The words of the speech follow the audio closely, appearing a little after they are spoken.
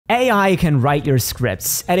AI can write your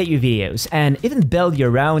scripts, edit your videos, and even build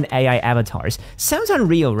your own AI avatars. Sounds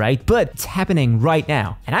unreal, right? But it's happening right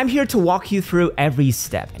now. And I'm here to walk you through every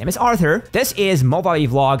step. My name is Arthur, this is Movavi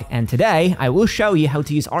Vlog, and today I will show you how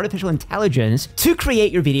to use artificial intelligence to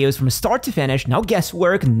create your videos from start to finish. No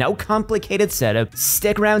guesswork, no complicated setup.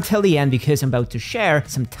 Stick around till the end because I'm about to share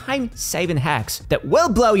some time-saving hacks that will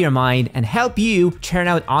blow your mind and help you churn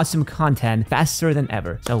out awesome content faster than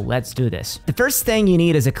ever. So let's do this. The first thing you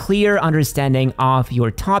need is a clear understanding of your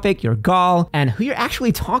topic, your goal, and who you're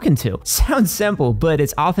actually talking to. Sounds simple, but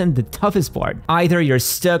it's often the toughest part. Either you're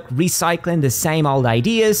stuck recycling the same old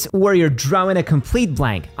ideas, or you're drawing a complete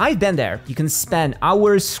blank. I've been there. You can spend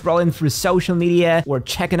hours scrolling through social media or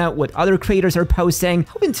checking out what other creators are posting,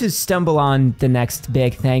 hoping to stumble on the next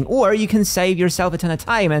big thing, or you can save yourself a ton of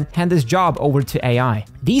time and hand this job over to AI.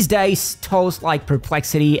 These days, tools like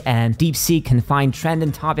Perplexity and DeepSeek can find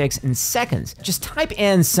trending topics in seconds. Just type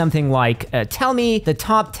in something like, tell me the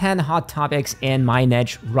top 10 hot topics in my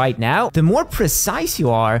niche right now. The more precise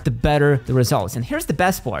you are, the better the results. And here's the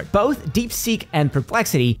best part. Both DeepSeek and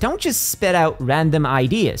Perplexity don't just spit out random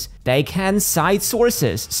ideas. They can cite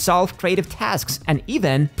sources, solve creative tasks, and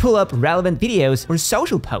even pull up relevant videos or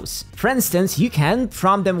social posts. For instance, you can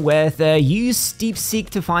prompt them with use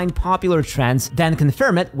DeepSeek to find popular trends, then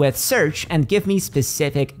confirm it with search and give me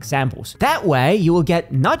specific examples. That way, you will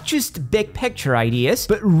get not just big picture ideas,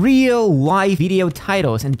 but real life video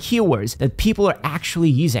titles and keywords that people are actually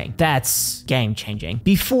using. That's game changing.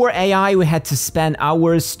 Before AI, we had to spend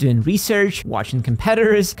hours doing research, watching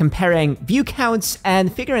competitors, comparing view counts,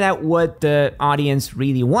 and figuring out what the audience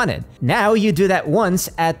really wanted. Now you do that once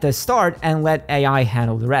at the start and let AI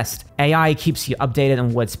handle the rest. AI keeps you updated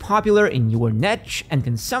on what's popular in your niche and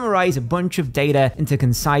can summarize a bunch of data into a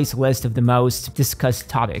concise list of the most discussed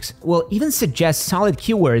topics. We'll even suggest solid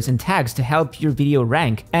keywords and tags to help your video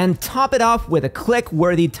rank, and top it off with a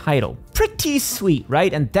click-worthy title. Pretty sweet,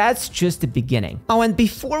 right? And that's just the beginning. Oh, and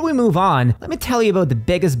before we move on, let me tell you about the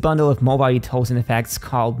biggest bundle of Movavi tools and effects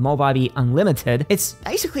called Movavi Unlimited. It's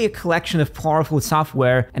basically a collection of powerful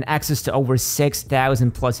software and access to over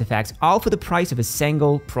 6,000 plus effects, all for the price of a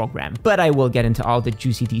single program. But I will get into all the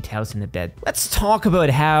juicy details in a bit. Let's talk about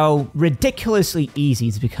how ridiculously easy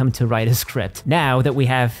it's become to write a script now that we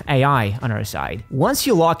have AI on our side. Once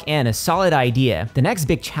you lock in a solid idea, the next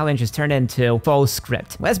big challenge is turned into full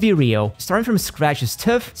script. Let's be real. Starting from scratch is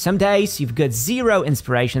tough. Some days you've got zero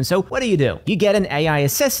inspiration, so what do? You get an AI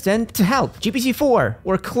assistant to help. GPT-4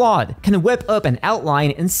 or Claude can whip up an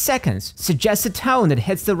outline in seconds, suggest a tone that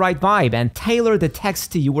hits the right vibe, and tailor the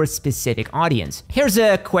text to your specific audience. Here's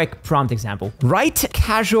a quick prompt example. Write a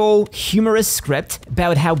casual, humorous script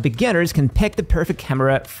about how beginners can pick the perfect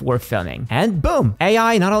camera for filming. And boom!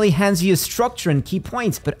 AI not only hands you structure and key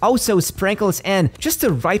points, but also sprinkles in just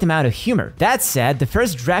the right amount of humor. That said, the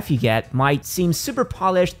first draft you get might seem super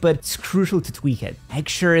polished, but it's crucial to tweak it. Make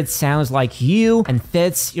sure it sounds like you and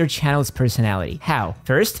fits your channel's personality. How?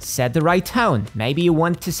 First, set the right tone. Maybe you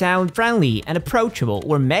want to sound friendly and approachable,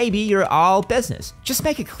 or maybe you're all business. Just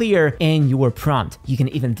make it clear in your prompt. You can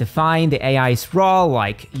even define the AI's role,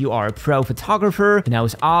 like you are a pro photographer who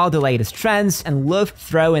knows all the latest trends and love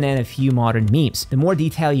throwing in a few modern memes. The more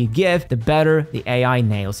detail you give, the better the AI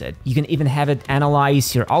nails it. You can even have it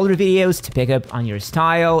analyze your older videos to pick up on your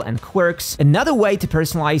style and quirks. Another way to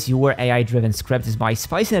personalize your AI-driven script is by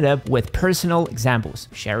spicing it up with personal examples.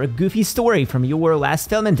 Share a goofy story from your last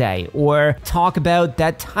filming day, or talk about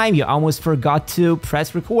that time you almost forgot to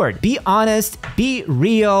press record. Be honest, be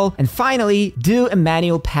real, and finally, do a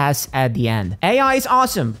manual pass at the end. AI is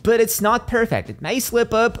awesome, but it's not perfect. It may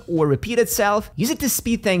slip up or repeat itself. Use it to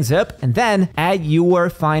speed things up, and then add your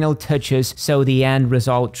final touches so the end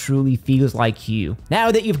result truly feels like you.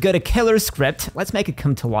 Now that you've got a killer script, let's make it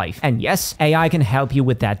come to life. And yes, AI can help you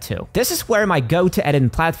with that too. This is where my go-to editing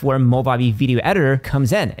platform, Movavi Video Editor,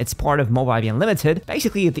 comes in. It's part of Movavi Unlimited,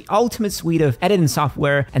 basically the ultimate suite of editing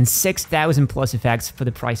software and 6,000 plus effects for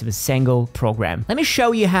the price of a single program. Let me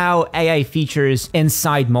show you how AI features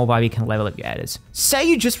inside Movavi can level up your edits. Say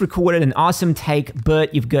you just recorded an awesome take,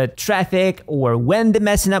 but you've got traffic or wind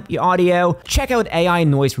messing up your audio. Check out AI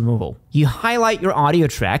noise removal. You highlight your audio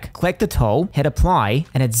track, click the tool, hit apply,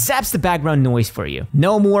 and it zaps the background noise for you.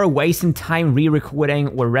 No more you're wasting time re-recording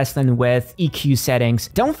or wrestling with EQ settings,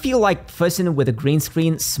 don't feel like fussing with a green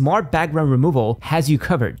screen. Smart background removal has you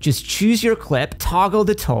covered. Just choose your clip, toggle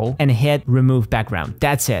the tool, and hit remove background.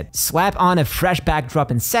 That's it. Slap on a fresh backdrop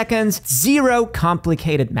in seconds, zero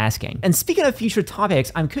complicated masking. And speaking of future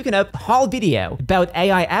topics, I'm cooking up a whole video about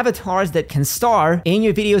AI avatars that can star in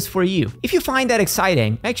your videos for you. If you find that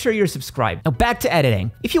exciting, make sure you're subscribed. Now back to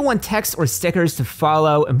editing. If you want text or stickers to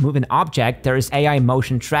follow a moving object, there is AI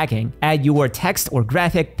motion tracking. Add your text or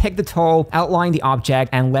graphic, pick the tool, outline the object,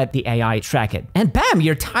 and let the AI track it. And bam,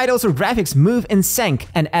 your titles or graphics move in sync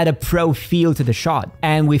and add a pro feel to the shot.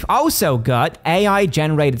 And we've also got AI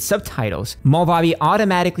generated subtitles. Movavi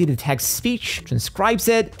automatically detects speech, transcribes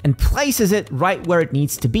it, and places it right where it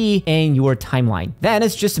needs to be in your timeline. Then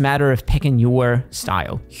it's just a matter of picking your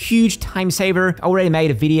style. Huge time saver. Already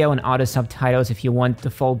made a video on auto subtitles if you want the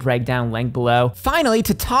full breakdown, link below. Finally,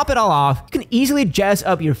 to top it all off, you can easily jazz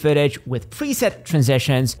up your footage with preset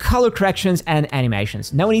transitions, color corrections, and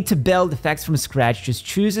animations. No need to build effects from scratch. Just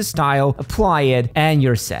choose a style, apply it, and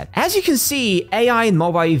you're set. As you can see, AI in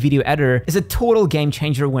Movavi Video Editor is a total game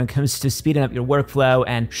changer when it comes to speeding up your workflow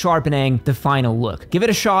and sharpening the final look. Give it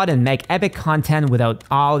a shot and make epic content without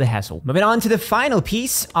all the hassle. Moving on to the final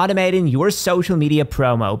piece, automating your social media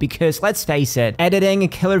promo, because let's face it, editing a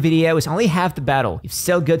killer video is only half the battle. You've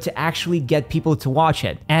still got to actually get people to watch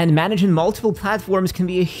it. And managing multiple platforms can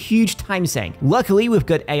be a huge time sink. Luckily, we've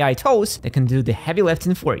got AI tools that can do the heavy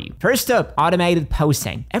lifting for you. First up, automated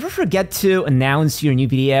posting. Ever forget to announce your new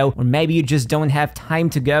video, or maybe you just don't have time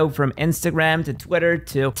to go from Instagram to Twitter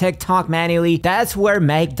to TikTok manually? That's where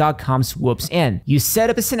Make.com swoops in. You set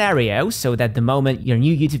up a scenario so that the moment your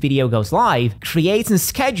new YouTube video goes live, creates and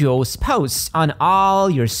schedules posts on all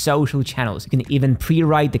your social channels. You can even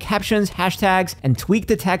pre-write the captions, hashtags, and tweak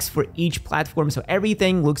the text for each platform so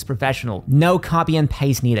everything looks professional. No copy and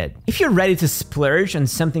paste needed. If you're ready to splurge on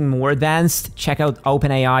something more advanced, check out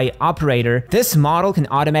OpenAI Operator. This model can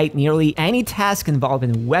automate nearly any task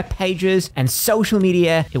involving web pages and social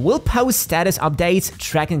media. It will post status updates,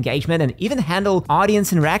 track engagement, and even handle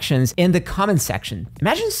audience interactions in the comment section.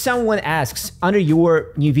 Imagine someone asks under your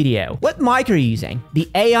new video, "What mic are you using?" The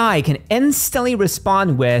AI can instantly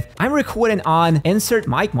respond with, "I'm recording on insert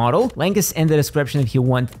mic model." Link is in the description if you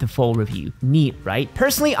want the full review. Neat, right?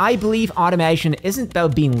 Personally, I believe automation isn't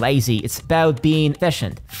about being lazy, it's about being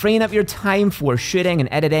efficient, freeing up your time for shooting and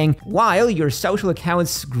editing while your social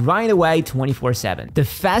accounts grind away 24/7. The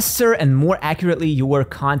faster and more accurately your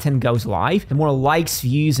content goes live, the more likes,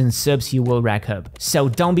 views, and subs you will rack up. So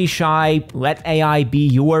don't be shy, let AI be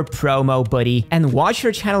your promo buddy, and watch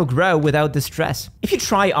your channel grow without the stress. If you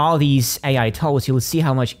try all these AI tools, you'll see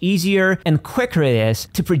how much easier and quicker it is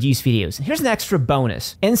to produce videos. Here's an extra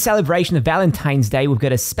bonus. In celebration of Valentine's Day, we've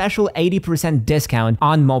got a special 80% discount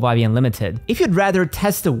on Movavi Unlimited. If you'd rather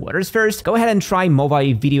test the waters first, go ahead and try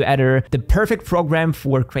Movavi Video Editor, the perfect program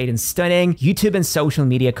for creating stunning YouTube and social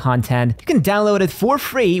media content. You can download it for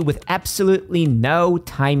free with absolutely no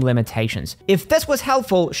time limitations. If this was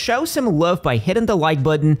helpful, show some love by hitting the like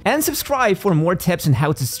button and subscribe for more tips on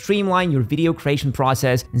how to streamline your video creation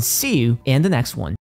process, and see you in the next one.